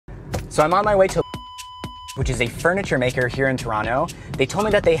So I'm on my way to which is a furniture maker here in Toronto. They told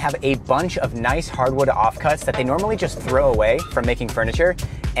me that they have a bunch of nice hardwood offcuts that they normally just throw away from making furniture,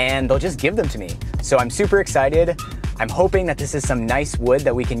 and they'll just give them to me. So I'm super excited. I'm hoping that this is some nice wood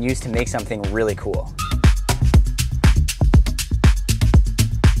that we can use to make something really cool.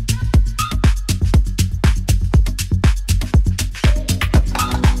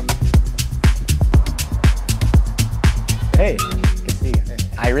 Hey, good to see you.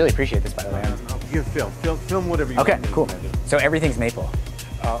 I really appreciate this, by the way. You can film whatever you want. Okay, cool. So everything's maple?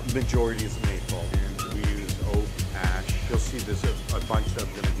 Majority is maple. And we use oak, ash. You'll see there's a bunch that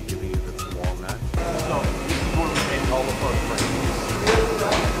I'm going to be giving you that's walnut. So this is where we paint all of our frames.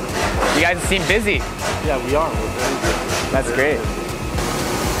 You guys seem busy. Yeah, we are. We're very busy. That's great.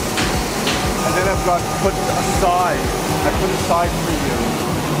 And then I've got put aside. I put aside for you.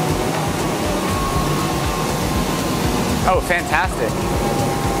 Oh, fantastic.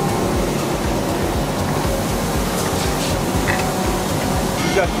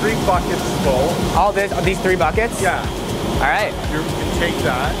 You've got 3 buckets full. All these 3 buckets? Yeah. All right. You can take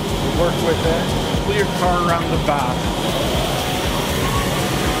that, work with it, pull your car around the back.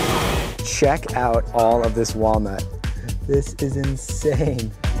 Check out all of this walnut. This is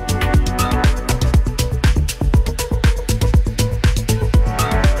insane.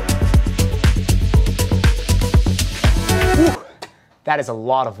 Whew. That is a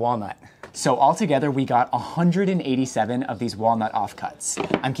lot of walnut. So altogether, we got 187 of these walnut offcuts.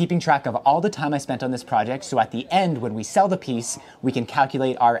 I'm keeping track of all the time I spent on this project, so at the end, when we sell the piece, we can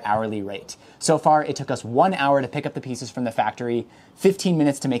calculate our hourly rate. So far, it took us 1 hour to pick up the pieces from the factory, 15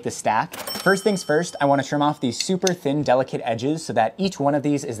 minutes to make the stack. First things first, I want to trim off these super thin, delicate edges so that each one of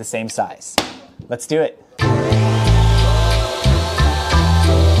these is the same size. Let's do it.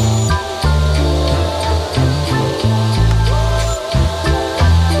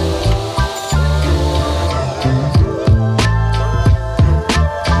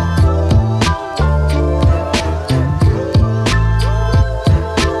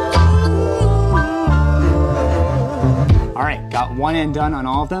 Got one end done on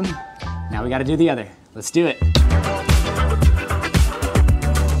all of them. Now we got to do the other. Let's do it.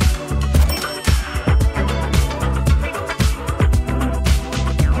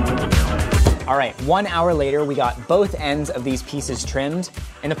 All right, 1 hour later, we got both ends of these pieces trimmed.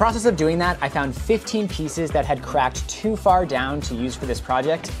 In the process of doing that, I found 15 pieces that had cracked too far down to use for this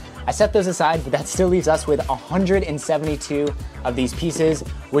project. I set those aside, but that still leaves us with 172 of these pieces,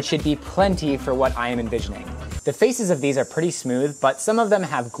 which should be plenty for what I am envisioning. The faces of these are pretty smooth, but some of them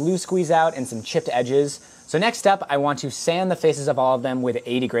have glue squeeze out and some chipped edges. So next up, I want to sand the faces of all of them with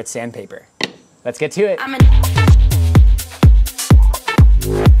 80 grit sandpaper. Let's get to it.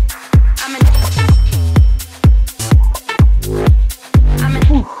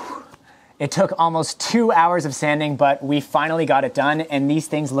 It took almost 2 hours of sanding, but we finally got it done, and these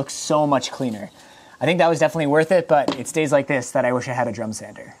things look so much cleaner. I think that was definitely worth it, but it's days like this that I wish I had a drum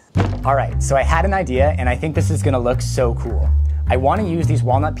sander. All right, so I had an idea, and I think this is gonna look so cool. I wanna use these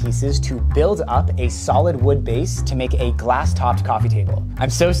walnut pieces to build up a solid wood base to make a glass-topped coffee table. I'm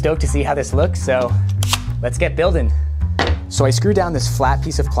so stoked to see how this looks, so let's get building. So I screwed down this flat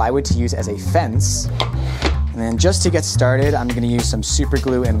piece of plywood to use as a fence, and then just to get started, I'm gonna use some super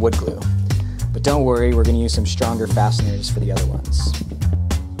glue and wood glue. But don't worry, we're gonna use some stronger fasteners for the other ones.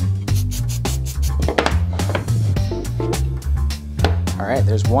 All right,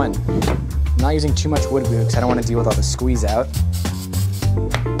 there's one. I'm not using too much wood glue because I don't want to deal with all the squeeze out.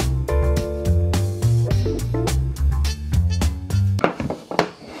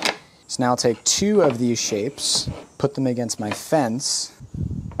 So now I'll take 2 of these shapes, put them against my fence,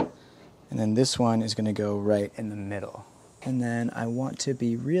 and then this one is going to go right in the middle. And then I want to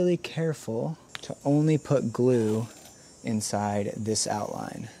be really careful to only put glue inside this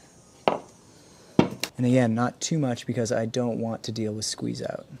outline. And again, not too much because I don't want to deal with squeeze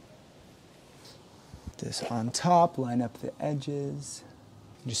out. This on top, line up the edges.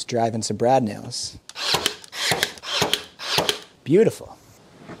 Just drive in some brad nails. Beautiful.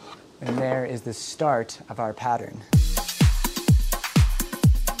 And there is the start of our pattern.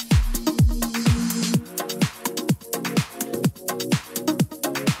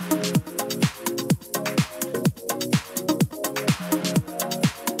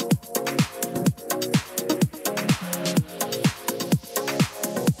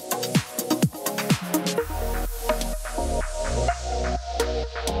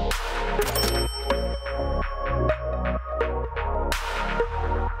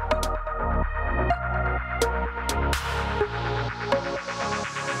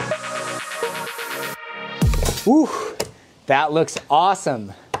 Whew, that looks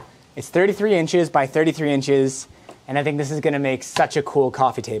awesome. It's 33 inches by 33 inches, and I think this is gonna make such a cool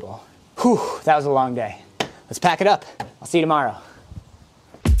coffee table. Whew, that was a long day. Let's pack it up. I'll see you tomorrow.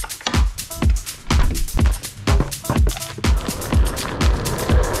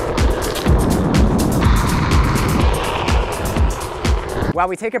 While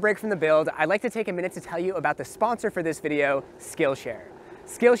we take a break from the build, I'd like to take a minute to tell you about the sponsor for this video, Skillshare.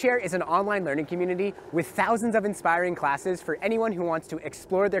 Skillshare is an online learning community with thousands of inspiring classes for anyone who wants to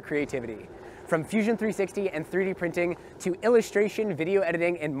explore their creativity. From Fusion 360 and 3D printing to illustration, video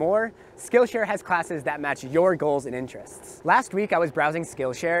editing, and more, Skillshare has classes that match your goals and interests. Last week, I was browsing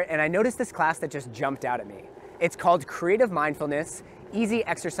Skillshare and I noticed this class that just jumped out at me. It's called Creative Mindfulness, Easy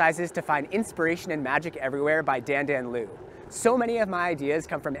Exercises to Find Inspiration and Magic Everywhere by Dan Liu. So many of my ideas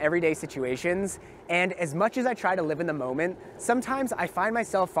come from everyday situations, and as much as I try to live in the moment, sometimes I find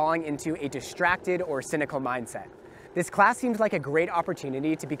myself falling into a distracted or cynical mindset. This class seems like a great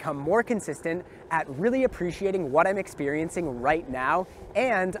opportunity to become more consistent at really appreciating what I'm experiencing right now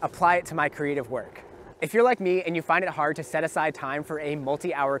and apply it to my creative work. If you're like me and you find it hard to set aside time for a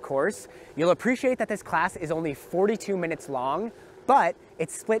multi-hour course, you'll appreciate that this class is only 42 minutes long, but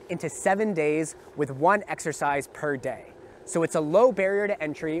it's split into 7 days with 1 exercise per day. So it's a low barrier to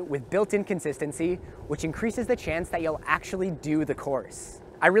entry with built-in consistency, which increases the chance that you'll actually do the course.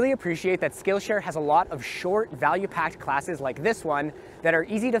 I really appreciate that Skillshare has a lot of short, value-packed classes like this one that are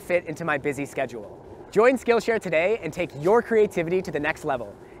easy to fit into my busy schedule. Join Skillshare today and take your creativity to the next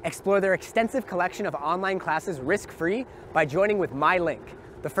level. Explore their extensive collection of online classes risk-free by joining with my link.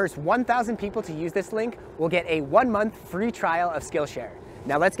 The first 1,000 people to use this link will get a 1-month free trial of Skillshare.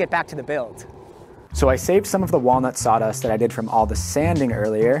 Now let's get back to the build. So I saved some of the walnut sawdust that I did from all the sanding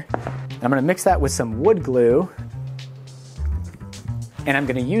earlier. I'm gonna mix that with some wood glue, and I'm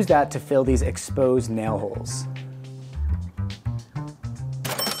gonna use that to fill these exposed nail holes.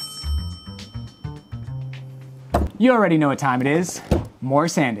 You already know what time it is. More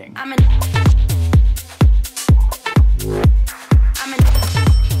sanding.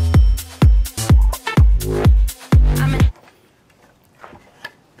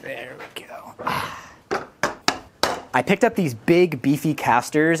 There we go. I picked up these big beefy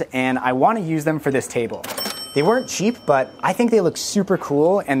casters and I want to use them for this table. They weren't cheap, but I think they look super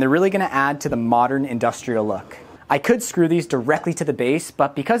cool and they're really going to add to the modern industrial look. I could screw these directly to the base,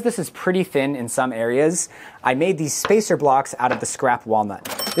 but because this is pretty thin in some areas, I made these spacer blocks out of the scrap walnut.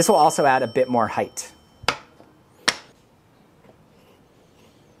 This will also add a bit more height.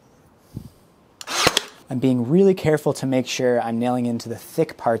 I'm being really careful to make sure I'm nailing into the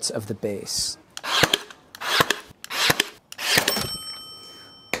thick parts of the base.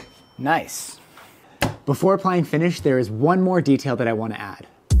 Nice. Before applying finish, there is one more detail that I want to add.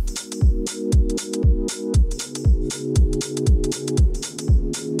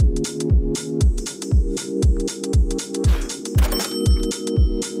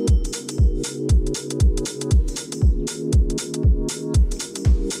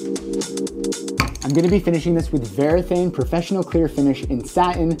 I'm going to be finishing this with Varathane Professional Clear Finish in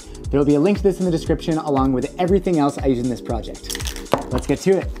satin. There will be a link to this in the description along with everything else I use in this project. Let's get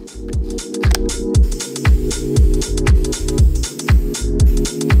to it.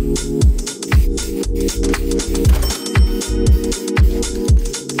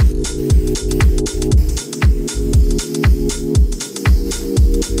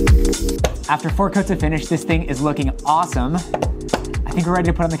 After 4 coats of finish, this thing is looking awesome. I think we're ready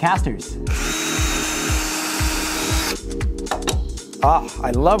to put on the casters. Ah, I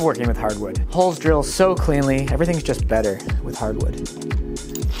love working with hardwood. Holes drill so cleanly. Everything's just better with hardwood.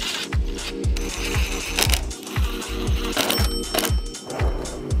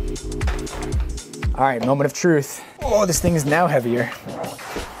 All right, moment of truth. Oh, this thing is now heavier.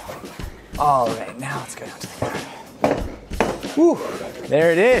 All right, now let's go down to the ground. Whew,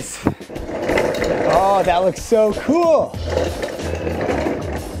 there it is. Oh, that looks so cool.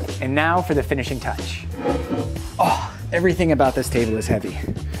 And now for the finishing touch. Oh, everything about this table is heavy.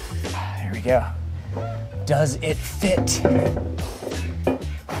 There we go. Does it fit?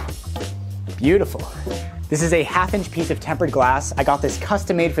 Beautiful. This is a 1/2-inch piece of tempered glass. I got this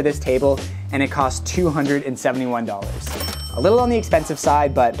custom made for this table and it cost $271. A little on the expensive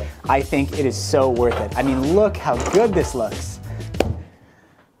side, but I think it is so worth it. I mean, look how good this looks.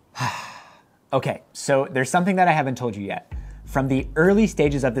 Okay, so there's something that I haven't told you yet. From the early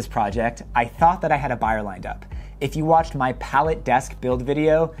stages of this project, I thought that I had a buyer lined up. If you watched my pallet desk build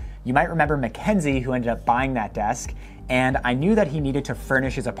video, you might remember Mackenzie who ended up buying that desk, and I knew that he needed to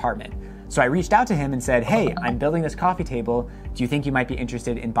furnish his apartment. So I reached out to him and said, hey, I'm building this coffee table. Do you think you might be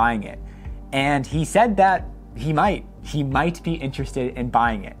interested in buying it? And he said that he might be interested in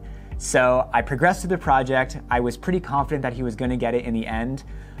buying it. So I progressed through the project. I was pretty confident that he was gonna get it in the end,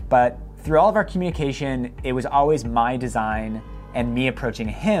 but through all of our communication, it was always my design and me approaching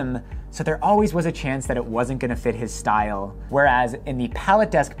him, so there always was a chance that it wasn't gonna fit his style. Whereas in the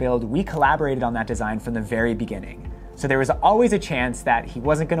pallet desk build, we collaborated on that design from the very beginning. So there was always a chance that he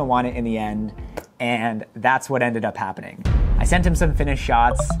wasn't gonna want it in the end, and that's what ended up happening. I sent him some finished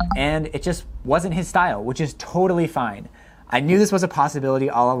shots, and it just wasn't his style, which is totally fine. I knew this was a possibility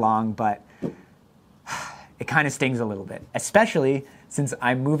all along, but it kind of stings a little bit, especially since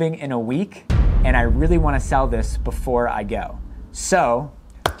I'm moving in a week, and I really wanna sell this before I go. So,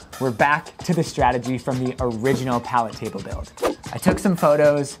 we're back to the strategy from the original pallet table build. I took some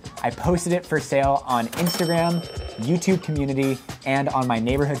photos, I posted it for sale on Instagram, YouTube community, and on my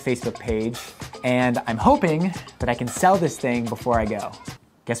neighborhood Facebook page, and I'm hoping that I can sell this thing before I go.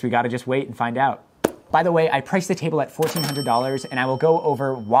 Guess we gotta just wait and find out. By the way, I priced the table at $1,400, and I will go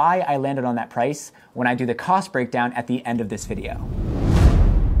over why I landed on that price when I do the cost breakdown at the end of this video.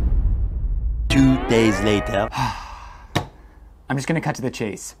 2 days later. I'm just gonna cut to the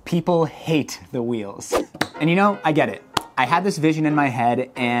chase. People hate the wheels. And you know, I get it. I had this vision in my head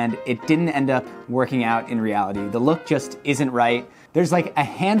and it didn't end up working out in reality. The look just isn't right. There's like a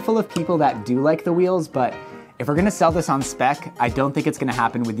handful of people that do like the wheels, but if we're gonna sell this on spec, I don't think it's gonna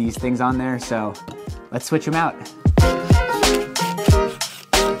happen with these things on there, so let's switch them out.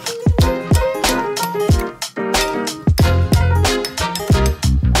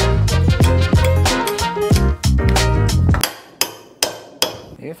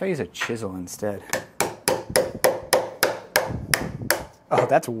 Maybe if I use a chisel instead. Oh,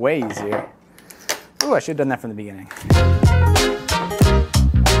 that's way easier. Ooh, I should have done that from the beginning.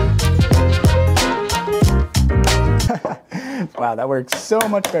 Wow, that works so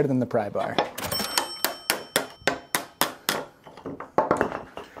much better than the pry bar.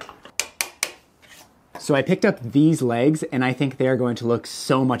 So I picked up these legs and I think they're going to look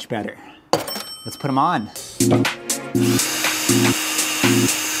so much better. Let's put them on.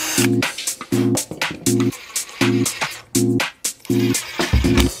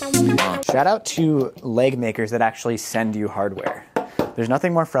 Shout out to leg makers that actually send you hardware. There's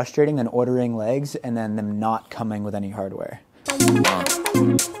nothing more frustrating than ordering legs and then them not coming with any hardware.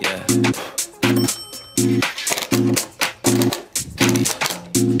 Yeah.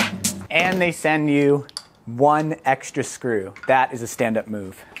 And they send you one extra screw. That is a stand-up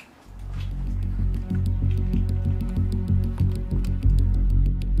move.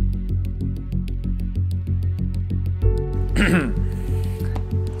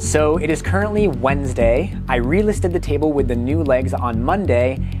 So it is currently Wednesday. I relisted the table with the new legs on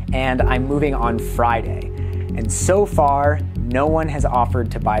Monday, and I'm moving on Friday. And so far, no one has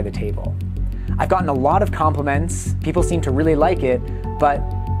offered to buy the table. I've gotten a lot of compliments. People seem to really like it, but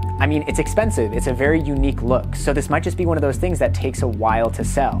I mean, it's expensive. It's a very unique look. So this might just be one of those things that takes a while to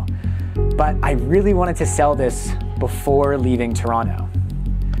sell. But I really wanted to sell this before leaving Toronto.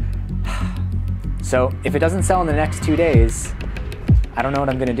 So if it doesn't sell in the next 2 days, I don't know what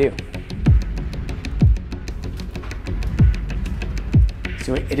I'm gonna do.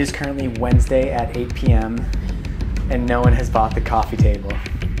 So it is currently Wednesday at 8 p.m. and no one has bought the coffee table.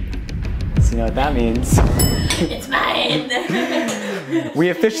 So you know what that means? It's mine! We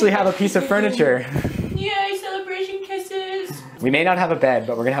officially have a piece of furniture. Yay, celebration kisses! We may not have a bed,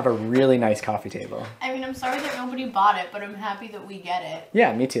 but we're gonna have a really nice coffee table. I mean, I'm sorry that nobody bought it, but I'm happy that we get it.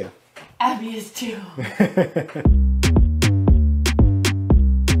 Yeah, me too. Abby is too.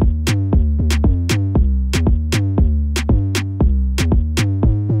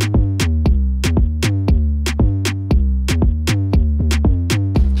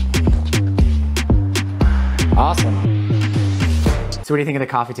 Awesome. So what do you think of the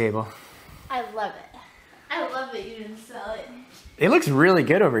coffee table? I love it. I love that you didn't sell it. It looks really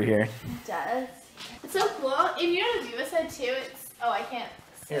good over here. It does. It's so cool. If you know the Viva side too, it's, oh, I can't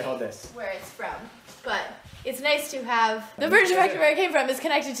say Here, hold this. where it's from, but it's nice to have the furniture factory where it came from is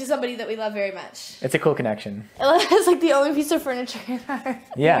connected to somebody that we love very much. It's a cool connection. It's like the only piece of furniture in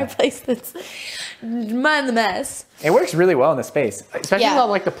our place that's mind the mess. It works really well in the space, especially Yeah. with all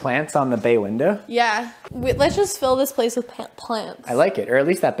like the plants on the bay window. Yeah, let's just fill this place with plants. I like it, or at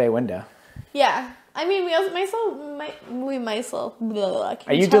least that bay window. Yeah, I mean, we also,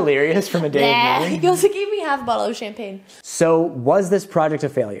 Are you delirious from a day of moving? He also gave me half a bottle of champagne. So was this project a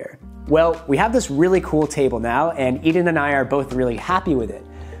failure? Well, we have this really cool table now, and Eden and I are both really happy with it.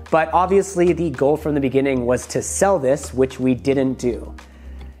 But obviously the goal from the beginning was to sell this, which we didn't do.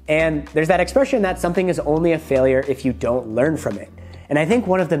 And there's that expression that something is only a failure if you don't learn from it. And I think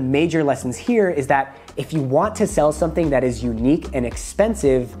one of the major lessons here is that if you want to sell something that is unique and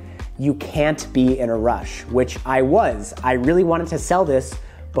expensive, you can't be in a rush, which I was. I really wanted to sell this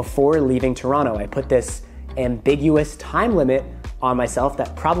before leaving Toronto. I put this ambiguous time limit on myself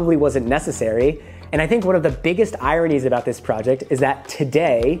that probably wasn't necessary. And I think one of the biggest ironies about this project is that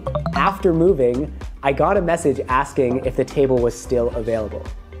today, after moving, I got a message asking if the table was still available.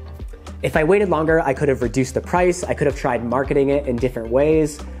 If I waited longer, I could have reduced the price, I could have tried marketing it in different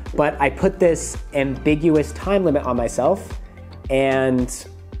ways, but I put this ambiguous time limit on myself and,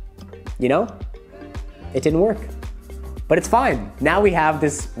 you know, it didn't work. But it's fine. Now we have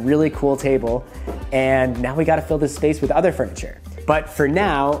this really cool table and now we gotta fill this space with other furniture. But for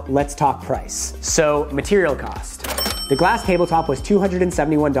now, let's talk price. So material cost. The glass tabletop was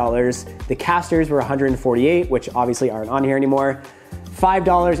 $271. The casters were $148, which obviously aren't on here anymore.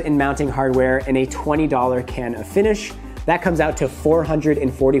 $5 in mounting hardware and a $20 can of finish. That comes out to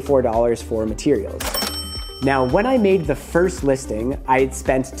 $444 for materials. Now, when I made the first listing, I had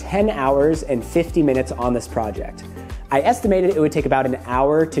spent 10 hours and 50 minutes on this project. I estimated it would take about an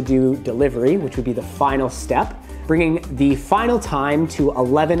hour to do delivery, which would be the final step, bringing the final time to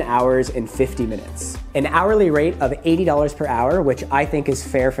 11 hours and 50 minutes. An hourly rate of $80 per hour, which I think is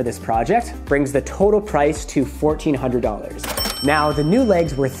fair for this project, brings the total price to $1,400. Now, the new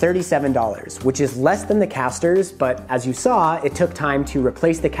legs were $37, which is less than the casters, but as you saw, it took time to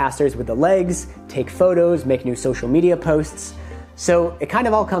replace the casters with the legs, take photos, make new social media posts. So it kind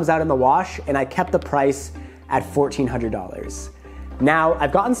of all comes out in the wash, and I kept the price at $1,400. Now,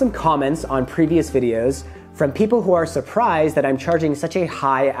 I've gotten some comments on previous videos from people who are surprised that I'm charging such a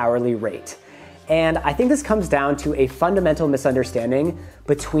high hourly rate. And I think this comes down to a fundamental misunderstanding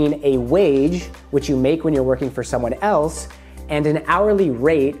between a wage, which you make when you're working for someone else, and an hourly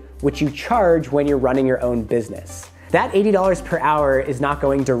rate, which you charge when you're running your own business. That $80 per hour is not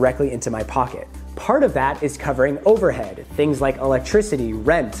going directly into my pocket. Part of that is covering overhead, things like electricity,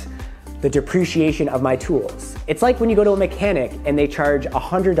 rent, the depreciation of my tools. It's like when you go to a mechanic and they charge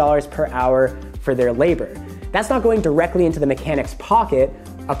 $100 per hour for their labor. That's not going directly into the mechanic's pocket.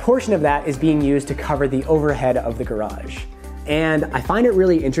 A portion of that is being used to cover the overhead of the garage. And I find it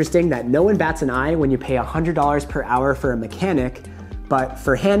really interesting that no one bats an eye when you pay $100 per hour for a mechanic, but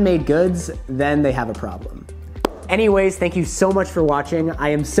for handmade goods, then they have a problem. Anyways, thank you so much for watching. I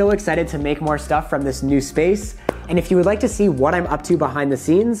am so excited to make more stuff from this new space. And if you would like to see what I'm up to behind the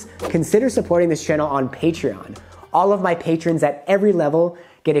scenes, consider supporting this channel on Patreon. All of my patrons at every level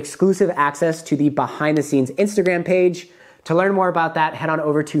get exclusive access to the behind the scenes Instagram page. To learn more about that, head on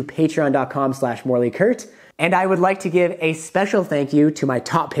over to patreon.com/MorleyKurt. And I would like to give a special thank you to my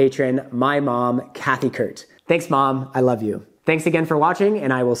top patron, my mom, Kathy Kurt. Thanks, Mom. I love you. Thanks again for watching,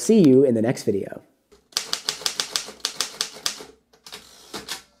 and I will see you in the next video.